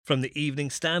From the Evening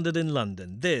Standard in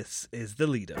London, this is The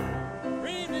Leader.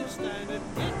 Evening Standard,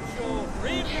 it's your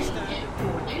Evening Standard.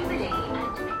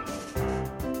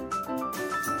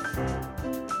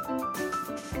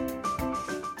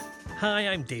 Hi,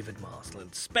 I'm David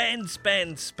Marsland. Spend,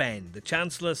 spend, spend. The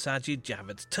Chancellor Sajid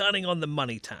Javid's turning on the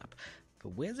money tap.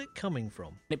 But where's it coming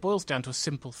from? It boils down to a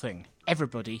simple thing.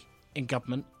 Everybody in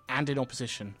government and in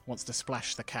opposition wants to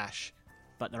splash the cash.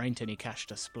 But there ain't any cash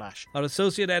to splash. Our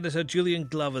associate editor Julian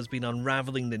Glover's been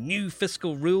unravelling the new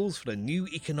fiscal rules for a new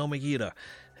economic era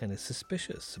and is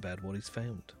suspicious about what he's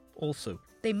found. Also,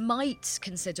 they might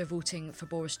consider voting for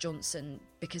Boris Johnson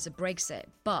because of Brexit,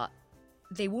 but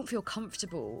they won't feel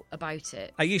comfortable about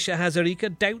it. Ayesha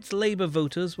Hazarika doubts Labour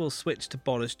voters will switch to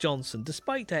Boris Johnson,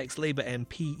 despite ex-Labour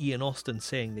MP Ian Austin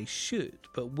saying they should.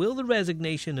 But will the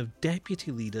resignation of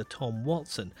Deputy Leader Tom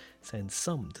Watson send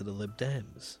some to the Lib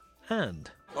Dems? And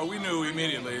well, we knew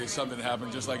immediately something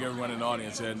happened, just like everyone in the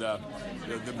audience. And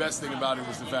the best thing about it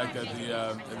was the fact that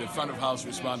the front of house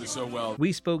responded so well.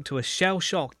 We spoke to a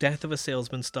shell-shocked Death of a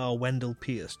Salesman star Wendell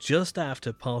Pierce just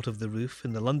after part of the roof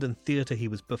in the London theatre he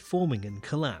was performing in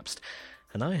collapsed.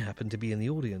 And I happened to be in the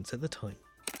audience at the time.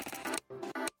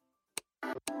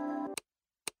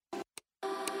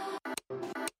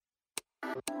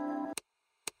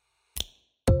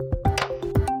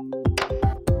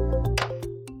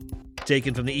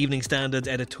 Taken from the Evening Standard's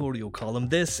editorial column,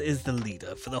 this is The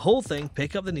Leader. For the whole thing,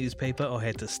 pick up the newspaper or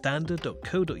head to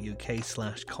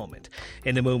standard.co.uk/comment.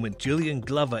 In a moment, Julian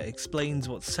Glover explains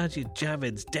what Sajid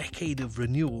Javid's decade of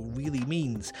renewal really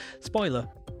means. Spoiler,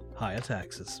 higher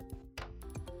taxes.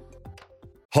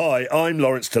 Hi, I'm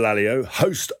Lawrence Dallaglio,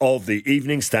 host of the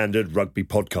Evening Standard Rugby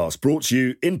Podcast, brought to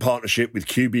you in partnership with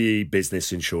QBE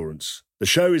Business Insurance. The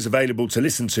show is available to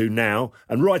listen to now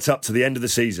and right up to the end of the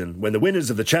season, when the winners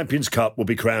of the Champions Cup will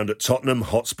be crowned at Tottenham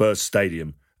Hotspur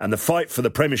Stadium and the fight for the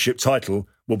Premiership title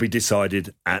will be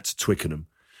decided at Twickenham.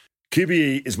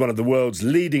 QBE is one of the world's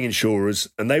leading insurers,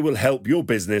 and they will help your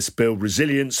business build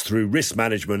resilience through risk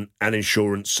management and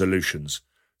insurance solutions.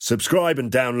 Subscribe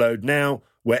and download now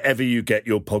wherever you get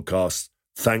your podcasts.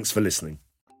 Thanks for listening.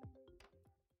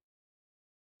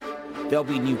 There'll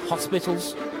be new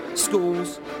hospitals,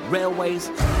 schools, railways.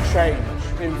 Change.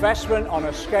 Investment on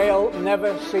a scale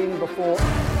never seen before.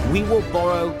 We will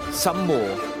borrow some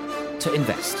more to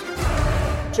invest.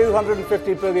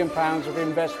 £250 billion of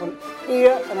investment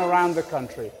here and around the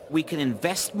country. We can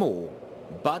invest more,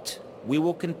 but we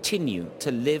will continue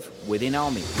to live within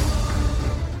our means.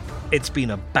 It's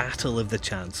been a battle of the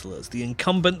Chancellors, the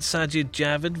incumbent Sajid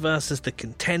Javid versus the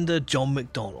contender John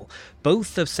McDonnell.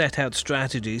 Both have set out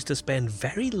strategies to spend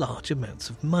very large amounts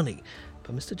of money.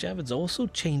 But Mr Javid's also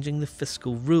changing the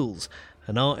fiscal rules,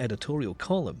 and our editorial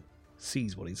column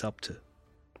sees what he's up to.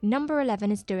 Number 11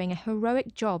 is doing a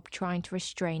heroic job trying to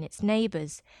restrain its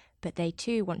neighbours, but they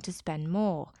too want to spend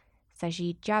more.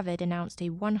 Sajid Javid announced a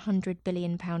 £100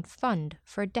 billion fund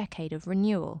for a decade of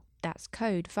renewal. That's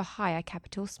code for higher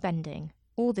capital spending.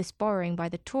 All this borrowing by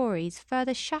the Tories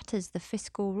further shatters the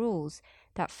fiscal rules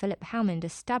that Philip Hammond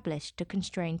established to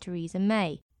constrain Theresa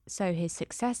May, so his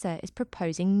successor is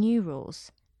proposing new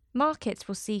rules. Markets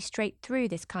will see straight through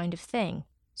this kind of thing.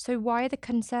 So why are the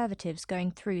Conservatives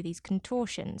going through these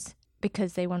contortions?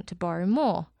 Because they want to borrow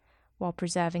more, while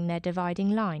preserving their dividing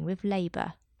line with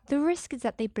Labour. The risk is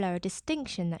that they blur a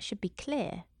distinction that should be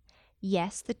clear.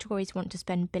 Yes, the Tories want to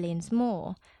spend billions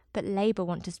more, but Labour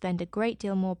want to spend a great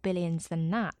deal more billions than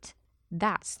that.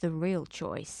 That's the real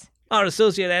choice. Our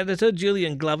associate editor,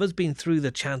 Julian Glover's been through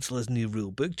the Chancellor's new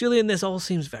rulebook. Julian, this all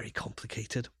seems very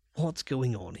complicated. What's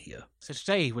going on here? So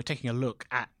today we're taking a look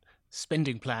at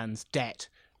spending plans, debt,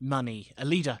 money, a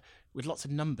leader with lots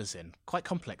of numbers in. Quite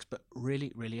complex, but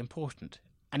really, really important.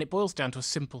 And it boils down to a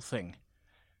simple thing.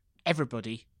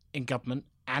 Everybody in government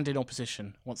and in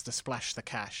opposition wants to splash the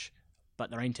cash, but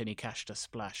there ain't any cash to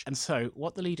splash. And so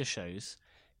what the leader shows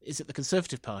is that the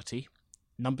Conservative Party,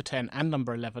 number 10 and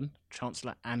number 11,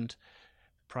 Chancellor and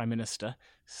Prime Minister,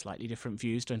 slightly different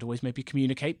views, don't always maybe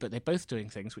communicate, but they're both doing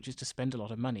things, which is to spend a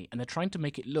lot of money. And they're trying to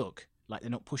make it look like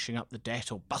they're not pushing up the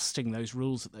debt or busting those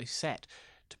rules that they set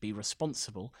to be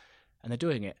responsible. And they're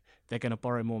doing it. They're going to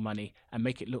borrow more money and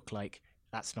make it look like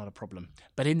that's not a problem.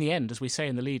 But in the end, as we say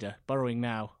in the leader, borrowing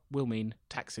now will mean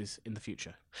taxes in the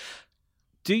future.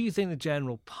 Do you think the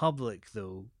general public,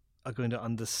 though, are going to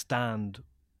understand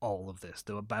all of this,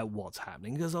 though, about what's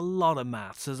happening? There's a lot of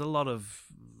maths, there's a lot of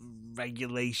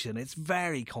regulation. It's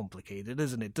very complicated,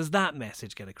 isn't it? Does that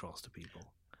message get across to people?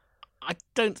 I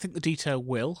don't think the detail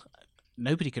will.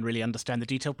 Nobody can really understand the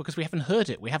detail because we haven't heard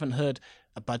it. We haven't heard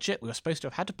a budget. We were supposed to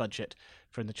have had a budget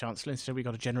from the Chancellor. Instead, we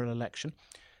got a general election.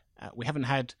 We haven't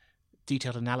had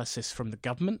detailed analysis from the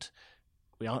government.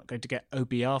 We aren't going to get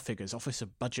OBR figures, Office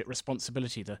of Budget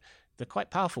Responsibility, the quite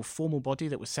powerful formal body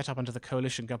that was set up under the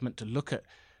coalition government to look at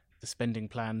the spending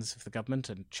plans of the government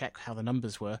and check how the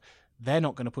numbers were. They're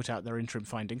not going to put out their interim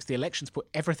findings. The elections put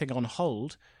everything on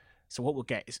hold. So what we'll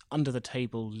get is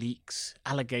under-the-table leaks,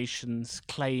 allegations,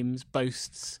 claims,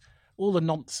 boasts, all the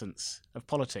nonsense of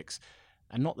politics,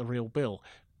 and not the real bill.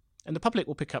 And the public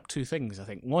will pick up two things, I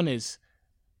think. One is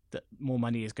that more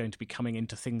money is going to be coming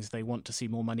into things they want to see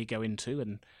more money go into,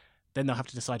 and then they'll have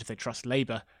to decide if they trust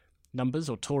Labour numbers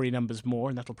or Tory numbers more,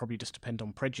 and that'll probably just depend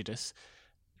on prejudice.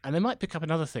 And they might pick up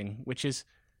another thing, which is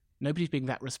nobody's being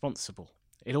that responsible.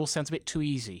 It all sounds a bit too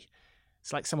easy.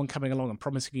 It's like someone coming along and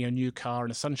promising you a new car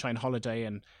and a sunshine holiday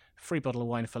and a free bottle of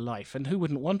wine for life. And who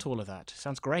wouldn't want all of that?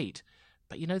 Sounds great.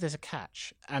 But you know there's a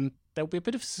catch. And there'll be a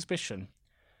bit of suspicion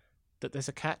that there's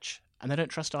a catch, and they don't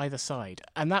trust either side.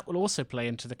 And that will also play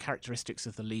into the characteristics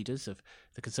of the leaders of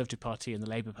the Conservative Party and the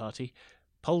Labour Party.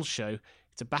 Polls show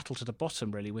it's a battle to the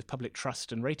bottom, really, with public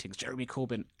trust and ratings. Jeremy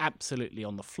Corbyn absolutely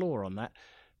on the floor on that.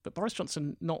 But Boris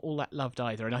Johnson, not all that loved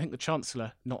either. And I think the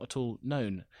Chancellor, not at all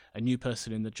known. A new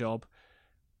person in the job,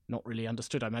 not really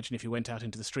understood. I imagine if you went out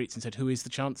into the streets and said, who is the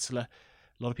Chancellor?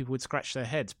 A lot of people would scratch their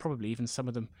heads, probably even some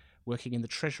of them working in the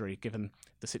Treasury, given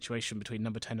the situation between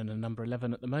number 10 and number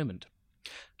 11 at the moment.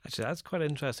 Actually, that's quite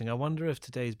interesting. I wonder if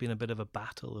today's been a bit of a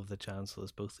battle of the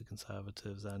Chancellors, both the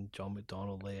Conservatives and John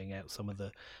McDonnell laying out some of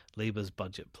the Labour's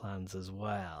budget plans as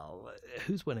well.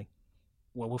 Who's winning?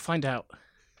 Well, we'll find out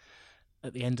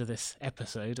at the end of this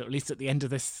episode, or at least at the end of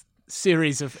this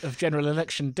series of general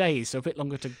election days, so a bit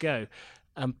longer to go.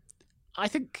 I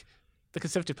think the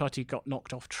Conservative Party got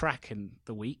knocked off track in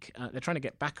the week. They're trying to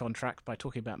get back on track by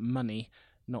talking about money,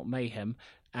 not mayhem.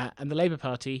 And the Labour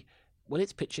Party, well,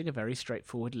 it's pitching a very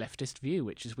straightforward leftist view,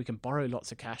 which is we can borrow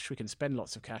lots of cash, we can spend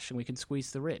lots of cash, and we can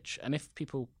squeeze the rich. And if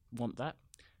people want that,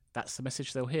 that's the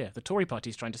message they'll hear. The Tory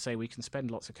Party is trying to say we can spend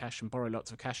lots of cash and borrow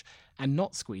lots of cash and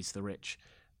not squeeze the rich.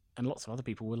 And lots of other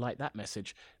people will like that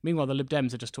message. Meanwhile, the Lib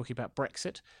Dems are just talking about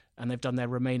Brexit, and they've done their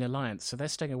Remain alliance, so they're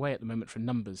staying away at the moment from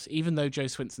numbers. Even though Jo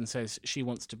Swinson says she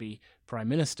wants to be Prime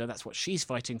Minister, that's what she's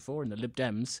fighting for, and the Lib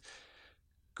Dems,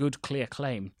 good, clear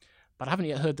claim. But I haven't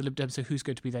yet heard the Lib Dems say who's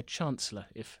going to be their Chancellor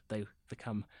if they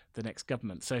become the next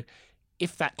government. So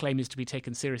if that claim is to be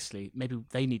taken seriously, maybe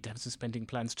they need to have some spending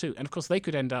plans too. And of course, they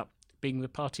could end up being the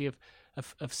party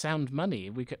of sound money.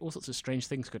 All sorts of strange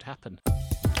things could happen.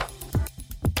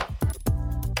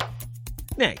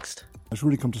 Next. It's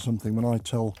really come to something when I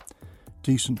tell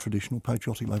decent, traditional,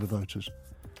 patriotic Labour voters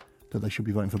that they should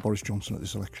be voting for Boris Johnson at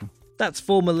this election. That's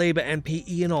former Labour MP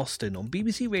Ian Austin on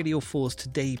BBC Radio 4's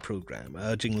Today programme,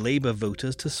 urging Labour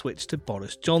voters to switch to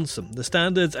Boris Johnson. The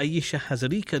Standard's Ayesha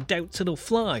Hazarika doubts it'll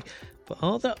fly, but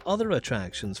are there other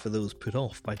attractions for those put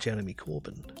off by Jeremy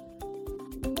Corbyn?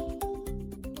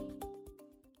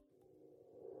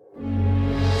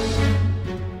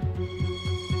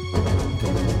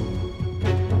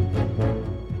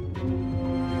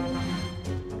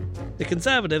 The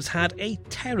Conservatives had a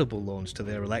terrible launch to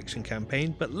their election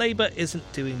campaign, but Labour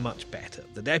isn't doing much better.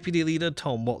 The Deputy Leader,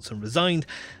 Tom Watson, resigned,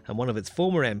 and one of its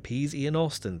former MPs, Ian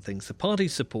Austin, thinks the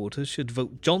party's supporters should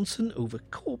vote Johnson over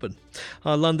Corbyn.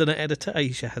 Our Londoner editor,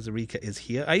 Ayesha Hazarika, is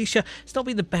here. Ayesha, it's not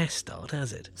been the best start,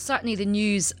 has it? Certainly the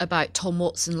news about Tom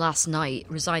Watson last night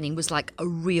resigning was like a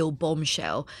real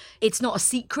bombshell. It's not a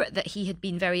secret that he had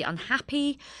been very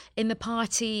unhappy in the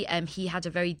party. He had a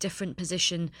very different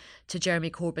position to Jeremy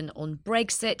Corbyn on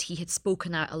Brexit. He had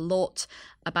spoken out a lot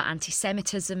about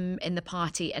anti-Semitism in the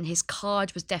party, and his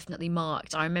card was definitely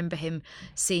marked. I remember him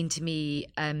saying to me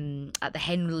at the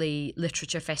Henley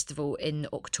Literature Festival in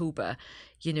October,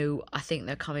 you know, I think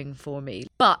they're coming for me.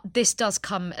 But this does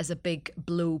come as a big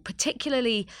blow,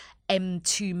 particularly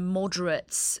to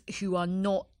moderates who are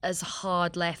not as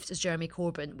hard left as Jeremy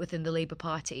Corbyn within the Labour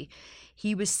Party.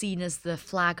 He was seen as the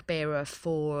flag bearer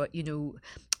for, you know,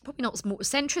 probably not more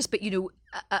centrist, but, you know,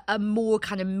 a more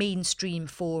kind of mainstream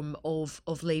form of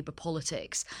Labour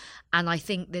politics. And I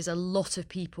think there's a lot of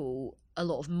people, a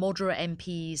lot of moderate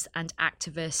MPs and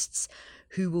activists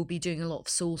who will be doing a lot of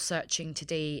soul searching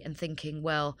today and thinking,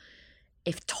 well,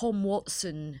 if Tom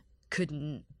Watson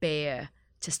couldn't bear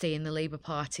to stay in the Labour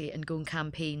Party and go and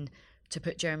campaign to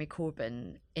put Jeremy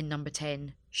Corbyn in number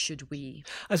 10, should we?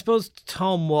 I suppose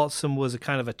Tom Watson was a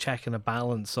kind of a check and a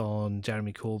balance on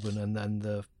Jeremy Corbyn and then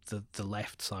the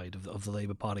left side of the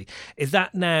Labour Party. Is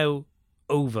that now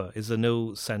over? Is there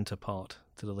no centre part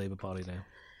to the Labour Party now?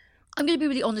 I'm going to be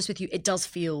really honest with you. It does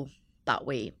feel that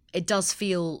way. It does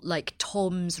feel like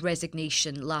Tom's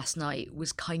resignation last night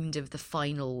was kind of the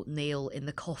final nail in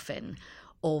the coffin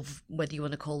of whether you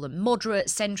want to call them moderate,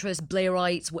 centrist,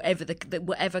 Blairites,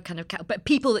 whatever kind of, but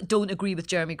people that don't agree with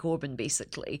Jeremy Corbyn,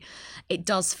 basically. It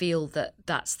does feel that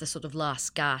that's the sort of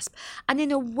last gasp. And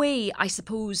in a way, I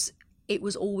suppose it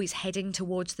was always heading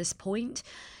towards this point.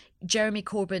 Jeremy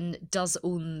Corbyn does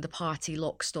own the party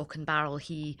lock, stock and barrel.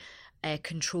 He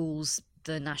controls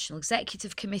the National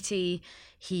Executive Committee.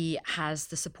 He has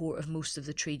the support of most of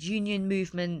the trade union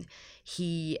movement.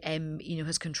 He,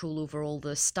 has control over all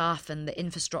the staff and the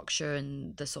infrastructure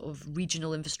and the sort of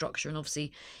regional infrastructure and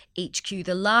obviously HQ.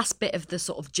 The last bit of the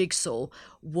sort of jigsaw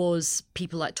was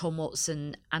people like Tom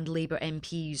Watson and Labour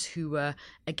MPs who were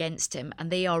against him, and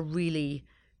they are really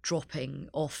dropping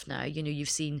off now. You've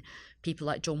seen people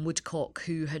like John Woodcock,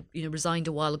 who had resigned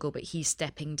a while ago, but he's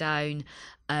stepping down.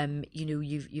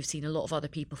 You've seen a lot of other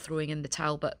people throwing in the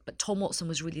towel, but Tom Watson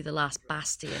was really the last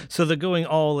bastion. So they're going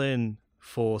all in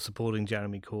for supporting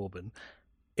Jeremy Corbyn.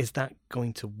 Is that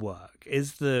going to work?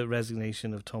 Is the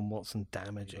resignation of Tom Watson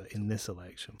damaging in this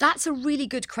election? That's a really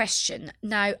good question.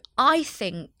 Now, I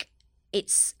think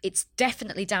it's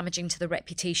definitely damaging to the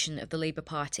reputation of the Labour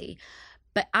Party.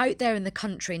 But out there in the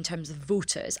country, in terms of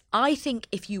voters, I think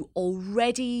if you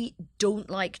already don't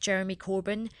like Jeremy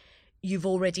Corbyn, you've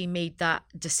already made that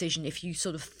decision. If you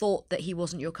sort of thought that he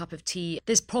wasn't your cup of tea,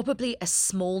 there's probably a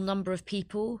small number of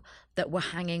people that were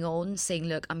hanging on, saying,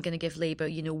 look, I'm going to give Labour,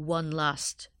 one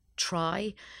last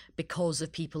try, because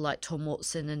of people like Tom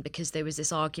Watson and because there was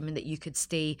this argument that you could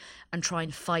stay and try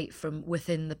and fight from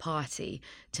within the party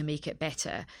to make it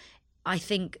better. I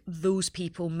think those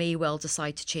people may well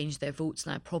decide to change their votes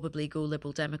now, probably go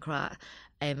Liberal Democrat,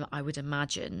 I would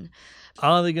imagine.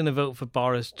 Are they going to vote for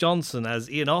Boris Johnson, as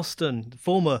Ian Austin,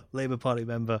 former Labour Party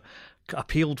member,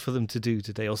 appealed for them to do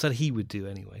today, or said he would do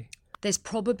anyway? There's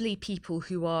probably people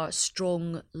who are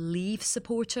strong Leave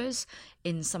supporters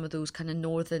in some of those kind of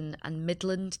Northern and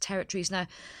Midland territories. Now,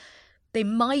 they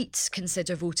might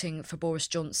consider voting for Boris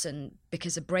Johnson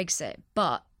because of Brexit,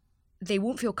 but they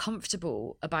won't feel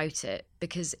comfortable about it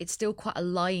because it's still quite a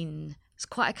line. It's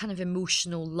quite a kind of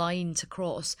emotional line to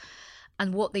cross.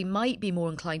 And what they might be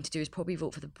more inclined to do is probably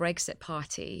vote for the Brexit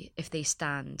Party if they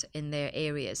stand in their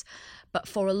areas. But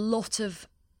for a lot of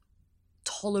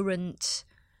tolerant,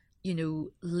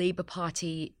 Labour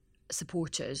Party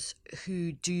supporters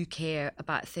who do care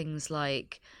about things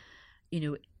like,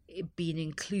 being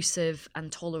inclusive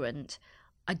and tolerant,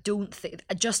 I don't think,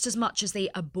 just as much as they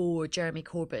abhor Jeremy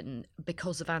Corbyn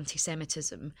because of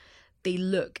anti-Semitism, they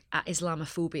look at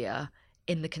Islamophobia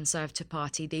in the Conservative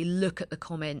Party. They look at the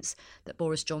comments that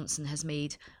Boris Johnson has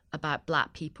made about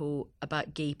black people,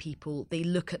 about gay people. They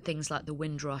look at things like the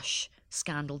Windrush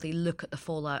scandal. They look at the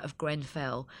fallout of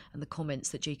Grenfell and the comments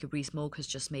that Jacob Rees-Mogg has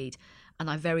just made. And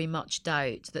I very much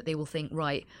doubt that they will think,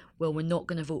 right, well, we're not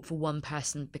going to vote for one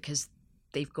person because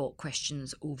they've got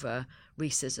questions over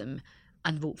racism,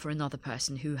 and vote for another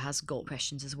person who has got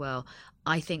questions as well.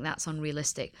 I think that's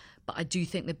unrealistic. But I do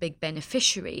think the big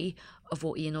beneficiary of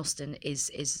what Ian Austin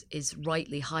is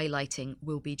rightly highlighting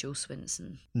will be Jo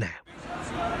Swinson. Now,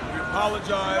 we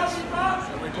apologise,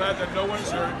 and we're glad that no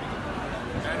one's hurt.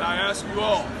 And I ask you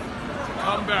all to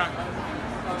come back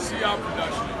and see our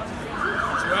production.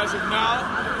 So as of now,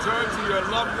 turn to your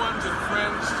loved ones and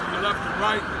friends to your left and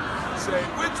right and say,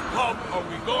 which pub are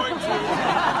we going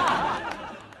to?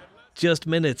 Just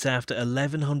minutes after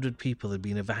 1,100 people had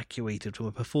been evacuated from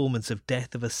a performance of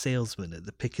Death of a Salesman at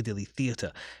the Piccadilly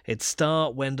Theatre, its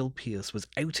star Wendell Pierce was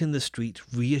out in the street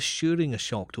reassuring a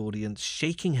shocked audience,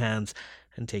 shaking hands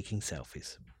and taking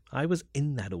selfies. I was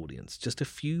in that audience, just a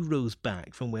few rows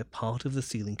back from where part of the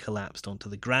ceiling collapsed onto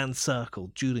the grand circle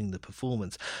during the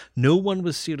performance. No one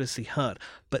was seriously hurt,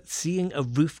 but seeing a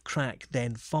roof crack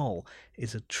then fall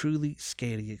is a truly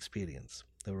scary experience.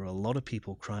 There were a lot of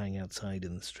people crying outside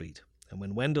in the street. And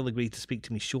when Wendell agreed to speak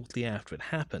to me shortly after it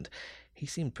happened, he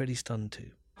seemed pretty stunned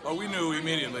too. Well, we knew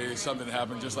immediately something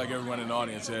happened, just like everyone in the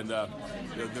audience. And the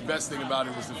best thing about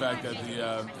it was the fact that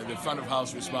the front of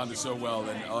house responded so well,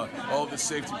 and all the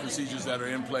safety procedures that are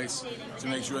in place to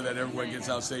make sure that everyone gets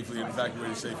out safely and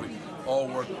evacuated safely all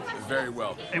worked very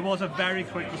well. It was a very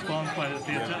quick response by the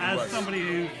theatre. Yeah, as somebody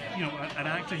who, an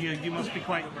actor here, you must be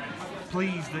quite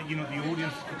pleased that the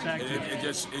audience protected.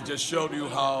 It just showed you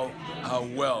how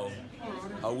well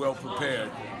prepared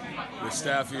the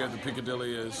staff here at the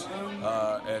Piccadilly is,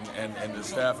 and the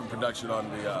staff and production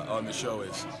on the show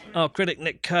is. Our critic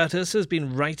Nick Curtis has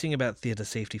been writing about theatre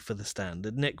safety for The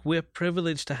Standard. Nick, we're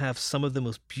privileged to have some of the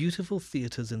most beautiful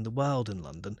theatres in the world in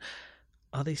London.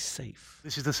 Are they safe?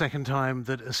 This is the second time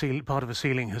that part of a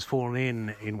ceiling has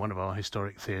fallen in one of our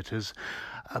historic theatres.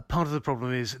 Part of the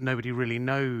problem is nobody really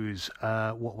knows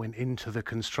what went into the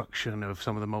construction of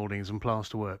some of the mouldings and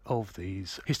plasterwork of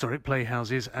these historic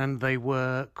playhouses, and they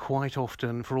were quite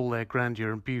often, for all their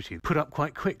grandeur and beauty, put up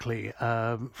quite quickly.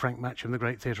 Frank Matcham, the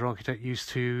great theatre architect, used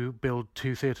to build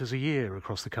 2 theatres a year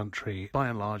across the country. By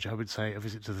and large, I would say a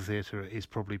visit to the theatre is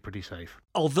probably pretty safe.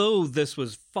 Although this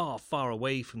was far, far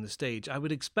away from the stage, I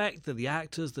would expect that the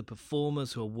actors, the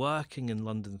performers who are working in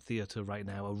London theatre right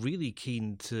now are really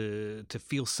keen to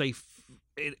feel safe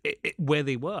where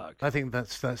they work. I think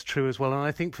that's true as well, and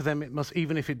I think for them it must,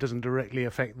 even if it doesn't directly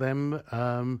affect them.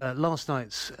 Last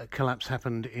night's collapse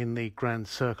happened in the Grand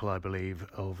Circle, I believe,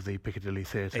 of the Piccadilly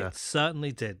Theatre. It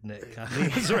certainly did, Nick.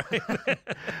 That's right.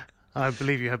 I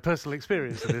believe you have personal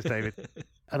experience of this, David.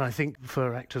 And I think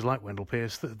for actors like Wendell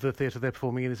Pierce, the theatre they're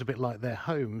performing in is a bit like their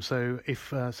home. So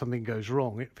if something goes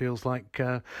wrong, it feels like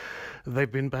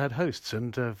they've been bad hosts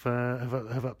and have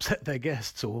upset their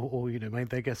guests or made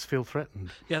their guests feel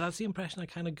threatened. Yeah, that's the impression I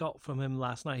kind of got from him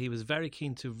last night. He was very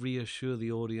keen to reassure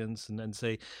the audience and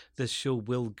say this show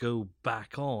will go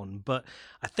back on. But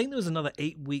I think there was another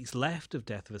 8 weeks left of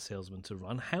Death of a Salesman to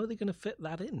run. How are they going to fit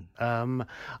that in?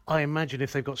 I imagine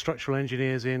if they've got structural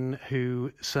engineers in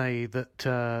who say that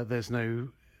there's no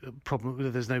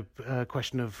problem, there's no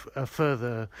question of a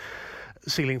further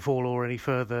ceiling fall or any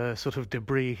further sort of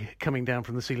debris coming down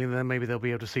from the ceiling, then maybe they'll be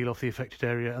able to seal off the affected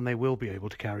area and they will be able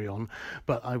to carry on.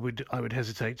 But I would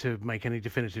hesitate to make any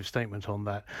definitive statement on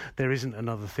that. There isn't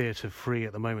another theatre free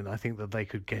at the moment, I think, that they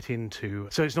could get into.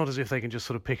 So it's not as if they can just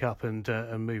sort of pick up and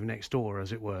move next door,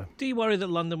 as it were. Do you worry that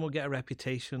London will get a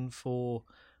reputation for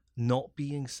not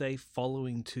being safe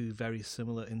following 2 very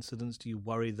similar incidents? Do you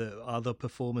worry that other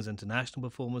performers, international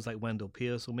performers like Wendell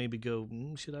Pierce, will maybe go,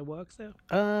 should I work there?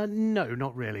 No,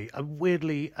 not really.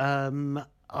 Weirdly,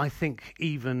 I think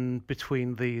even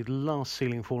between the last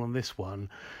ceiling fall and this one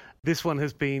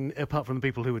has been, apart from the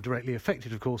people who were directly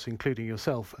affected, of course, including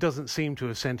yourself, doesn't seem to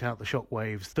have sent out the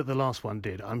shockwaves that the last one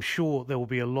did. I'm sure there will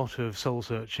be a lot of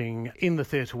soul-searching in the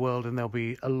theatre world, and there'll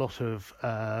be a lot of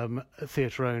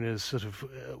theatre owners sort of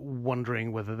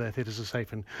wondering whether their theatres are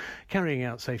safe and carrying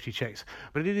out safety checks.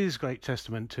 But it is great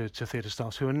testament to theatre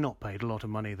staff who are not paid a lot of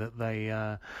money that they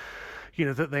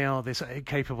that they are this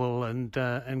capable and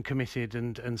committed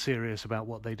and serious about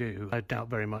what they do. I doubt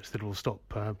very much that it will stop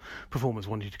performers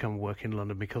wanting to come and work in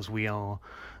London, because we are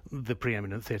the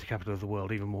preeminent theatre capital of the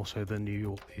world, even more so than New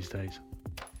York these days.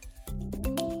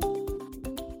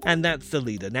 And that's The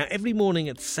Leader. Now, every morning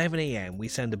at 7 a.m, we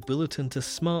send a bulletin to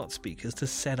smart speakers to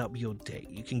set up your day.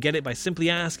 You can get it by simply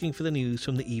asking for the news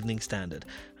from the Evening Standard.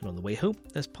 And on the way home,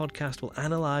 this podcast will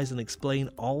analyse and explain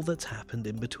all that's happened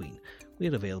in between.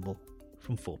 We're available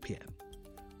from 4 p.m.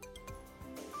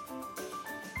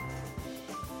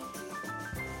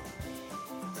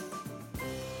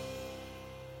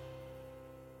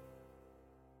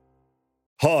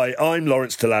 Hi, I'm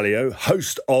Lawrence Dallaglio,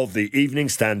 host of the Evening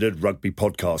Standard Rugby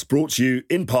Podcast, brought to you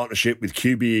in partnership with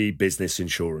QBE Business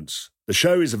Insurance. The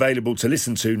show is available to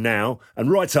listen to now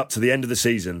and right up to the end of the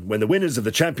season, when the winners of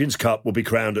the Champions Cup will be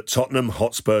crowned at Tottenham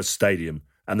Hotspur Stadium,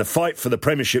 and the fight for the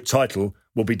Premiership title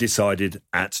will be decided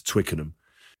at Twickenham.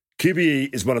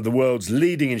 QBE is one of the world's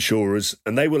leading insurers,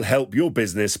 and they will help your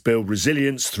business build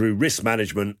resilience through risk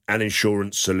management and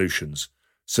insurance solutions.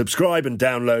 Subscribe and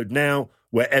download now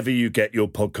wherever you get your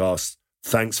podcasts.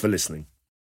 Thanks for listening.